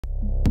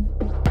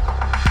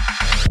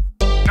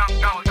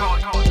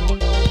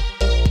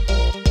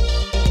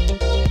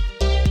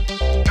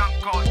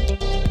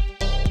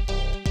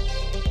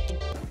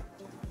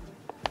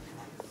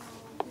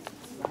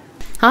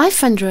Hi,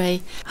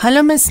 Vandrey.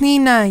 Hello, Miss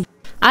Nina.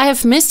 I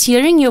have missed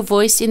hearing your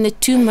voice in the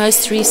 2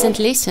 most recent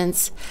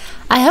lessons.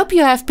 I hope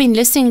you have been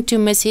listening to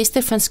Miss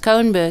Hester van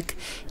Schoenberg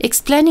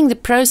explaining the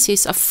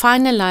process of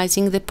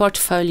finalizing the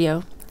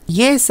portfolio.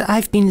 Yes,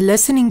 I've been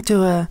listening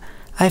to her.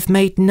 I've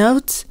made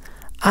notes.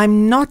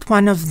 I'm not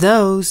one of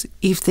those.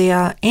 If there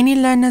are any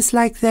learners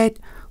like that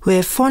who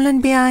have fallen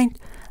behind,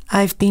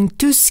 I've been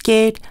too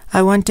scared.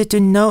 I wanted to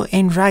know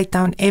and write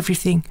down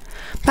everything.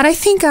 But I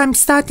think I'm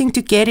starting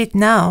to get it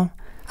now.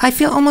 I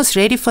feel almost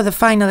ready for the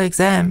final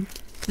exam.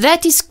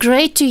 That is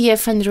great to hear,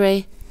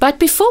 Vandrey. But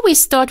before we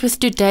start with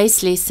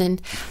today's lesson,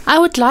 I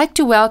would like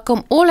to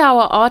welcome all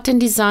our art and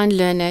design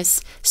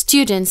learners,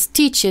 students,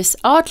 teachers,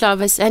 art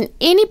lovers, and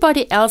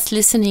anybody else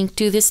listening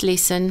to this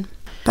lesson.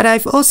 But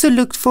I've also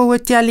looked forward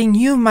to telling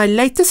you my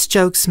latest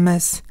jokes,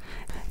 miss.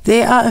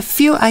 There are a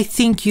few I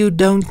think you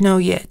don't know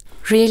yet.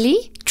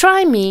 Really?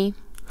 Try me.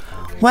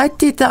 What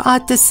did the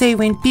artist say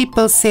when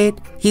people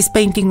said his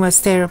painting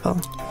was terrible?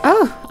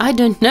 Oh, I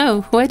don't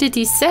know. What did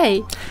he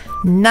say?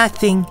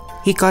 Nothing.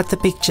 He got the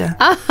picture.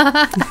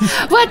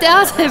 What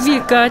else have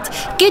you got?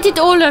 Get it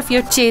all off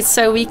your chest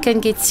so we can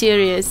get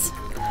serious.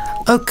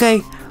 Okay.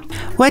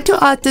 What do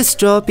artists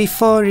draw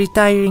before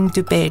retiring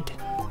to bed?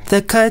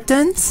 The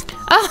curtains?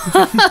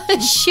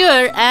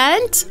 Sure,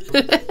 and?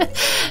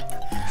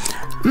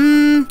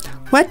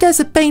 What does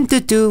a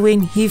painter do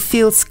when he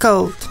feels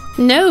cold?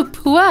 Nope,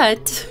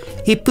 what?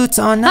 He puts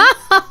on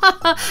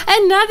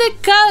another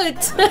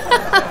coat.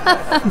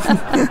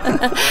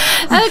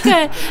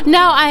 Okay,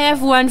 now I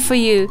have one for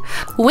you.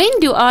 When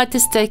do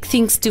artists take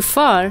things too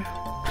far?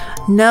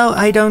 No,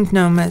 I don't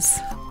know, miss.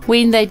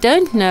 When they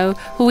don't know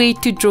where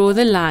to draw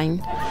the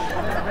line.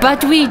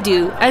 But we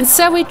do, and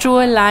so we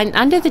draw a line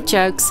under the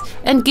jokes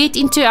and get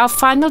into our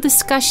final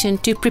discussion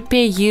to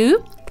prepare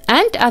you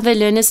and other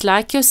learners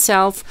like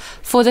yourself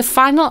for the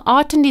final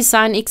art and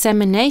design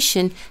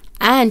examination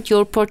and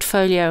your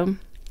portfolio.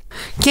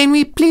 Can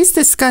we please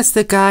discuss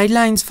the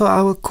guidelines for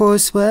our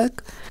coursework?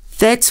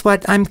 That's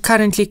what I'm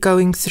currently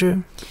going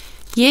through.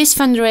 Yes,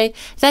 Vandrey,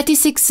 that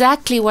is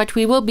exactly what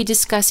we will be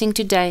discussing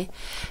today.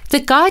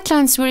 The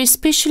guidelines were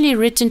especially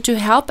written to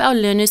help our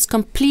learners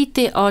complete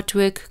their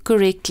artwork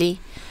correctly.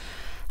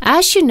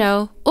 As you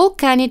know, all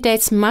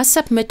candidates must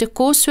submit a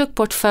coursework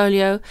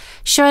portfolio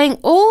showing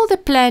all the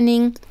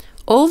planning,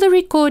 all the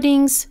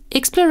recordings,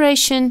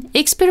 exploration,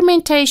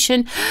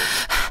 experimentation,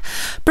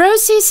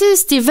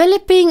 processes,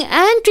 developing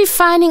and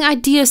refining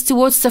ideas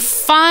towards the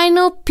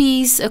final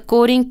piece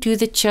according to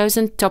the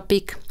chosen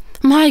topic.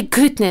 My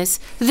goodness,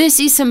 this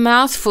is a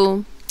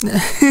mouthful.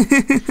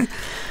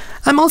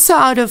 I'm also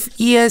out of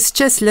ears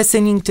just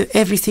listening to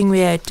everything we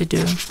had to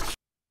do.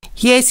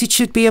 Yes, it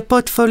should be a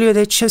portfolio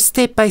that shows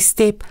step by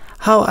step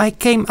how I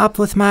came up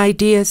with my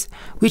ideas,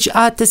 which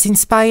artists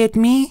inspired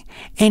me,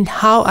 and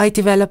how I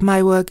developed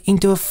my work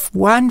into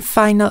one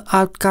final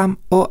outcome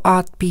or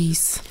art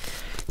piece.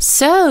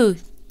 So,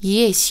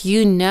 yes,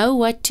 you know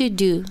what to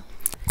do.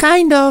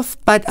 Kind of,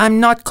 but I'm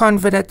not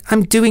confident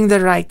I'm doing the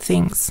right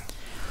things.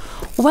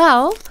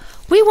 Well,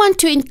 we want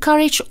to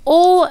encourage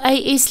all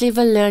AS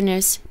level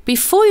learners.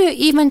 Before you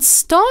even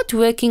start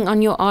working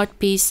on your art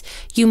piece,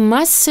 you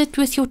must sit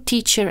with your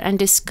teacher and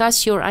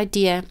discuss your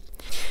idea.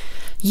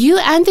 You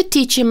and the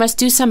teacher must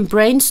do some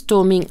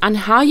brainstorming on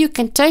how you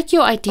can take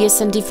your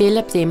ideas and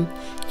develop them.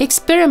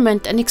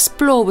 Experiment and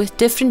explore with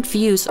different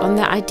views on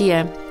the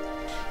idea.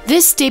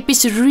 This step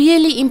is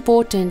really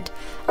important,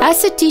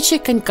 as the teacher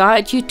can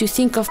guide you to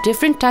think of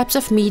different types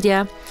of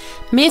media,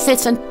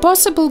 methods and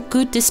possible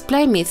good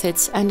display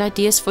methods and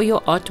ideas for your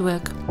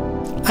artwork.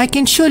 I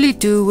can surely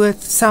do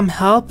with some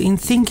help in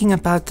thinking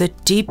about the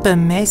deeper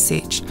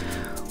message,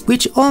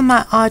 which all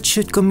my art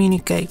should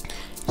communicate.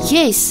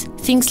 Yes,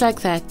 things like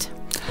that.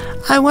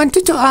 I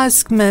wanted to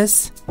ask,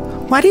 miss,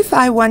 what if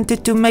I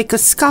wanted to make a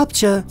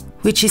sculpture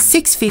which is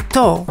 6 feet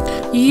tall?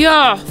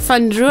 Yeah,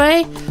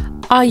 Vandrey,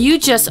 are you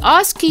just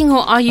asking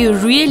or are you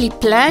really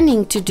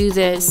planning to do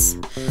this?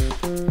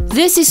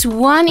 This is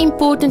one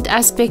important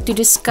aspect to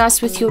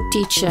discuss with your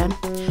teacher.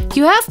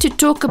 You have to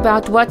talk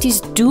about what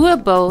is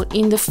doable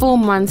in the 4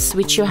 months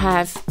which you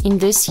have in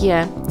this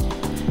year.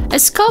 A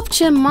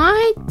sculpture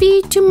might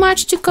be too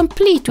much to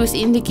complete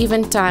within the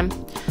given time,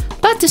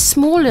 but a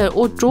smaller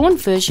or drawn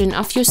version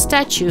of your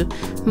statue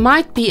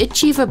might be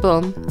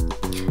achievable.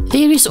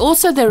 There is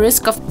also the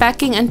risk of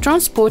packing and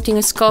transporting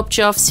a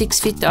sculpture of 6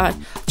 feet high.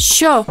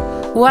 Sure,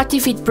 what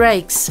if it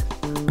breaks?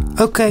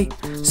 Okay,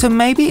 so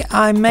maybe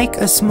I make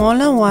a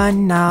smaller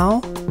one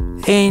now,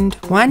 and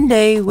one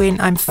day when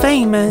I'm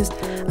famous,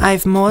 I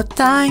have more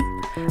time,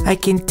 I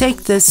can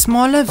take the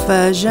smaller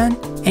version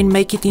and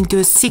make it into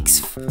a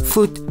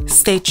 6-foot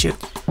statue.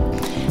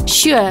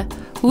 Sure,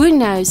 who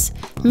knows?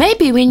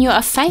 Maybe when you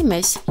are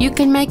famous, you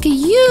can make a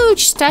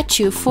huge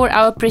statue for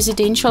our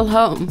presidential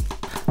home.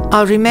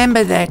 I'll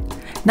remember that.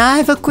 Now I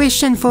have a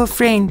question for a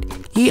friend.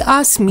 He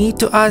asked me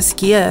to ask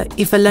here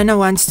if a learner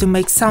wants to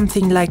make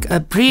something like a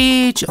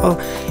bridge or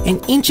an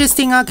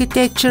interesting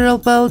architectural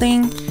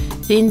building.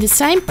 Then the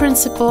same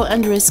principle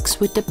and risks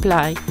would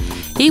apply.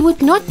 He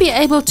would not be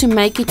able to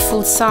make it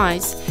full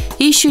size.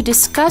 He should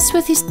discuss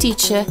with his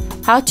teacher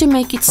how to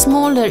make it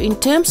smaller in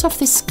terms of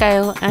the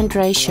scale and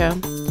ratio.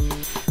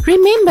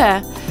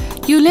 Remember,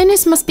 your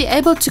learners must be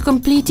able to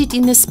complete it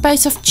in the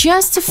space of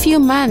just a few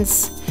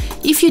months.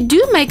 If you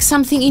do make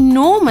something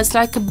enormous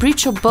like a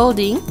bridge or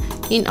building,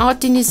 in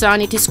art and design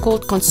it is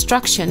called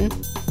construction,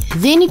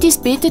 then it is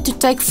better to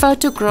take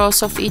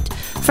photographs of it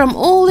from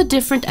all the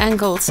different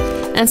angles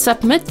and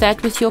submit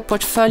that with your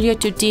portfolio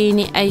to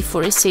DNA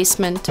for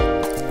assessment.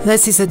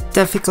 This is a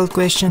difficult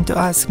question to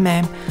ask,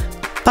 ma'am.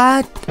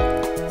 But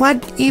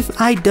what if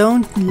I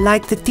don't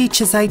like the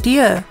teacher's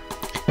idea?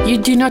 You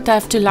do not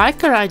have to like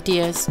her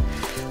ideas.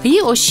 He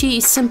or she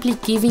is simply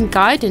giving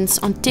guidance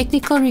on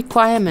technical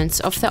requirements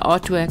of the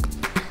artwork.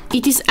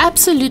 It is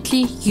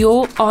absolutely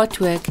your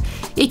artwork.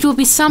 It will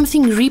be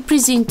something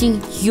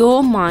representing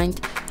your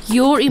mind,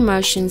 your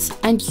emotions,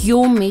 and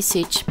your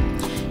message.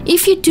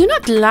 If you do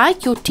not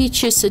like your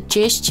teacher's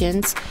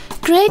suggestions,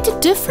 create a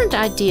different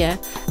idea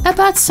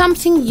about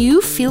something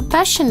you feel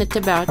passionate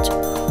about,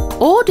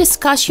 or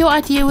discuss your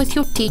idea with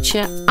your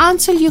teacher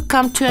until you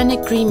come to an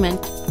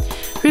agreement.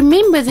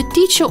 Remember, the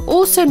teacher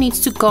also needs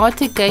to guard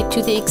the gate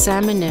to the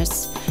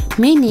examiners,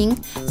 meaning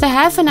they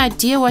have an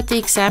idea what the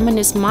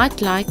examiners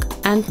might like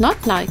and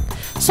not like,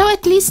 so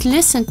at least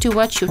listen to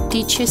what your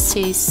teacher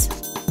says.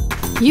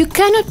 You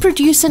cannot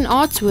produce an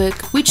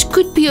artwork which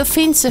could be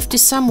offensive to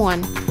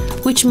someone,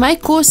 which may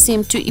cause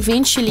them to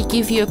eventually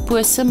give you a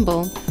poor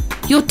symbol.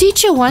 Your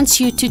teacher wants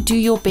you to do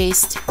your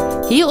best.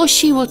 He or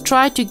she will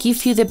try to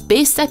give you the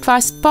best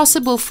advice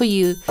possible for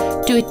you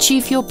to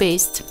achieve your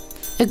best.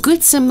 A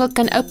good symbol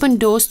can open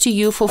doors to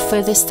you for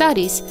further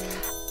studies.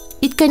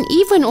 It can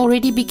even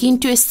already begin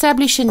to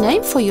establish a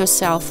name for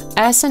yourself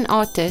as an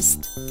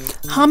artist.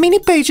 How many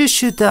pages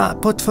should the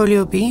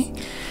portfolio be?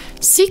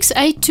 6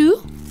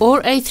 A2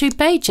 or A3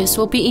 pages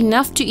will be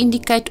enough to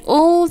indicate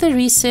all the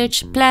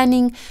research,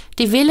 planning,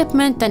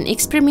 development and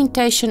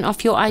experimentation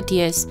of your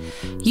ideas.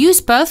 Use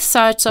both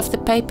sides of the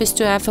papers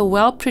to have a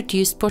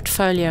well-produced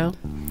portfolio.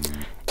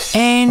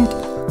 And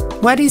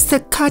what is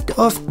the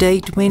cut-off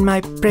date when my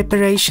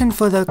preparation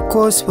for the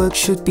coursework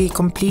should be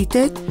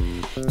completed?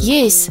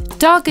 Yes,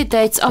 target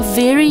dates are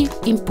very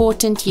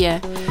important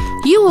here.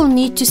 You will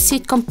need to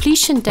set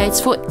completion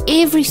dates for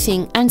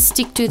everything and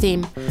stick to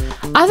them.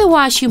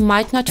 Otherwise, you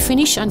might not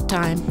finish on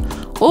time,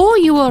 or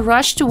you will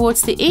rush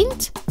towards the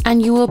end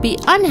and you will be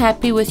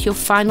unhappy with your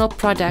final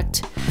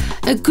product.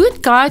 A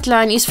good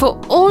guideline is for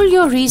all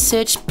your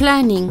research,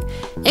 planning,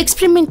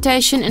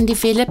 experimentation and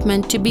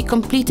development to be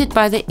completed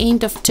by the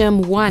end of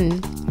term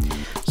 1.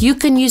 You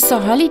can use the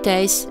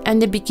holidays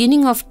and the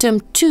beginning of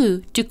term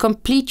 2 to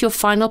complete your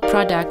final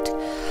product.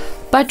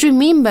 But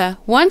remember,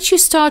 once you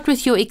start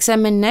with your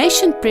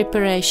examination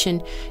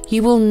preparation,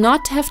 you will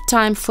not have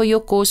time for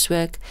your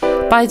coursework.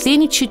 By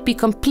then it should be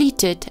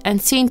completed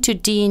and sent to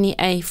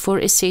DNA for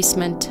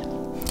assessment.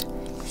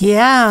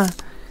 Yeah,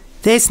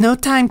 there's no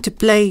time to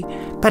play,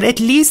 but at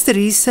least the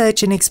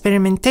research and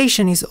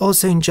experimentation is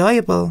also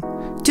enjoyable.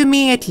 To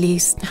me at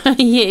least.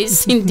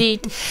 Yes,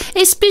 indeed.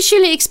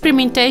 Especially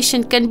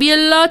experimentation can be a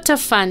lot of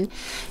fun.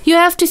 You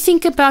have to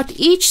think about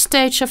each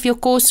stage of your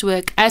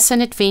coursework as an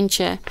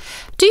adventure.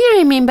 Do you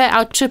remember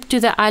our trip to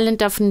the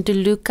island of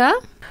Nduluka?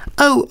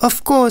 Oh,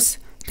 of course.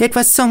 That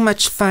was so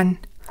much fun.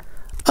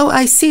 Oh,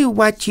 I see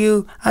what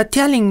you are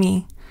telling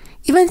me.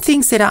 Even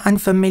things that are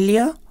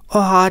unfamiliar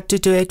or hard to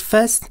do at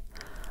first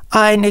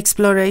are an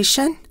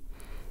exploration.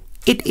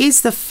 It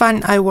is the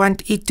fun I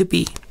want it to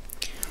be.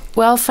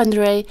 Well, Van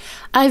Rey,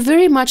 I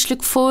very much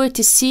look forward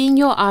to seeing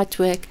your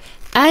artwork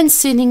and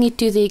sending it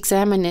to the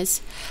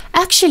examiners.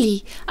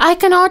 Actually, I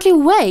can hardly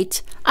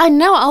wait. I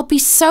know I'll be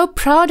so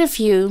proud of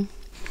you.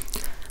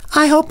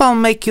 I hope I'll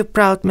make you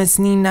proud, Miss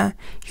Nina.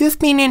 You've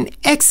been an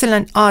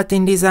excellent art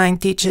and design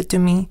teacher to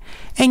me,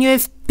 and you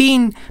have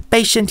been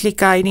patiently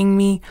guiding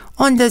me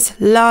on this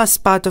last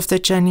part of the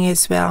journey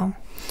as well.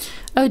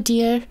 Oh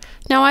dear,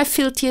 now I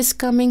feel tears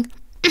coming.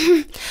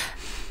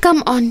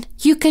 Come on,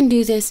 you can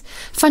do this.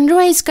 Van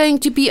Rooy is going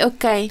to be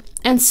okay,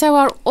 and so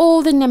are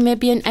all the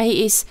Namibian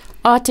AS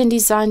art and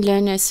design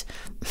learners.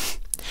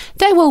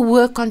 They will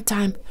work on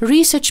time,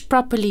 research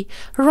properly,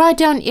 write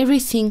down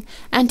everything,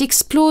 and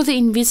explore the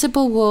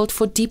invisible world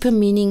for deeper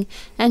meaning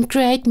and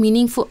create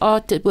meaningful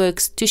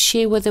artworks to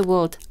share with the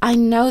world. I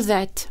know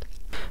that.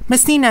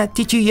 Miss Nina,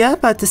 did you hear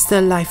about the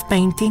still life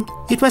painting?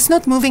 It was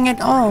not moving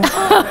at all.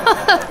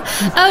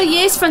 Oh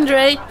yes, Van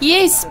Rey.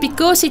 Yes,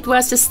 because it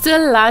was a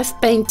still life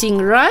painting,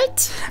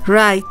 right?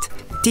 Right.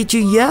 Did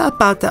you hear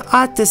about the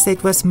artist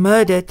that was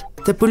murdered?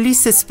 The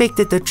police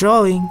suspected the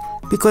drawing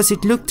because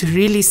it looked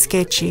really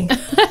sketchy.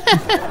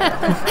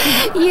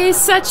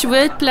 Yes, such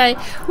wordplay.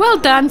 Well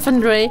done,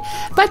 Van Rey.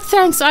 But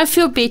thanks, I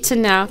feel better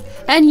now.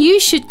 And you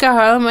should go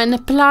home and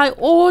apply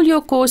all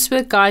your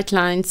coursework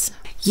guidelines.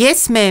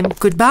 Yes, ma'am.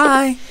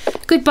 Goodbye.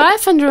 Goodbye,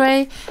 Van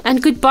Rey,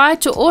 and goodbye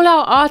to all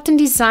our art and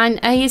design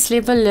AS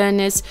level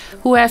learners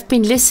who have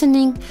been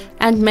listening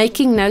and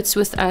making notes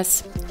with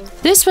us.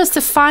 This was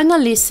the final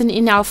lesson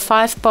in our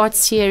 5-part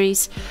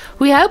series.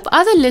 We hope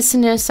other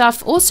listeners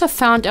have also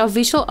found our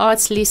visual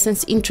arts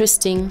lessons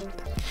interesting.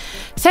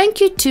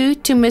 Thank you too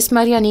to Ms.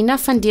 Marianina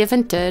van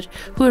Deventer,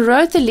 who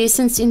wrote the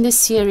lessons in this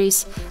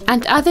series,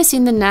 and others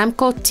in the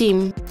NAMCOL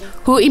team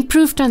who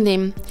improved on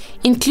them,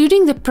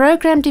 including the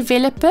program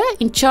developer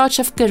in charge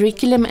of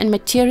curriculum and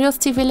materials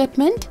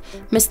development,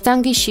 Ms.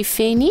 Tangi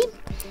Shifeni.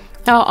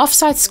 Our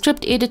offsite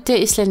script editor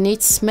is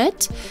Lynette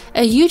Smith.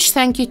 A huge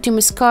thank you to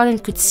Ms. Karen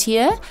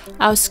Kutsia,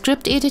 our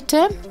script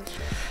editor.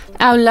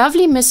 Our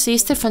lovely Miss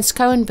Esther van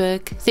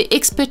Schouwenberg, the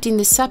expert in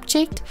the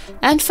subject,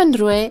 and Van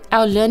Roy,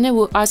 our learner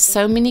who asked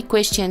so many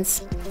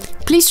questions.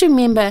 Please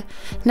remember,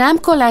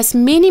 NAMCOL has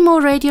many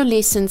more radio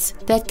lessons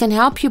that can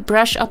help you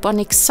brush up on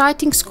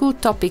exciting school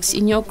topics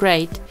in your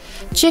grade.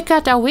 Check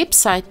out our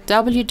website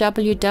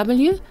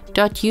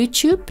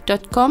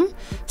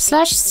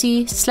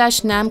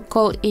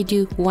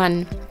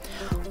www.youtube.com/c/NAMCOLedu1.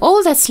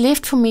 All that's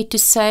left for me to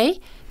say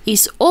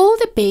is all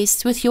the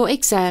best with your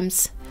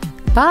exams.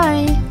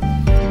 Bye!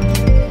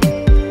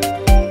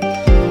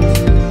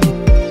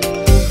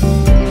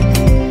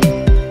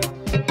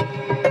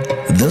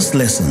 This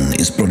lesson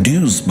is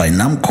produced by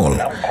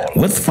NAMCOL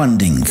with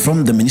funding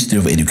from the Ministry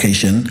of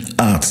Education,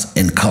 Arts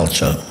and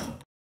Culture.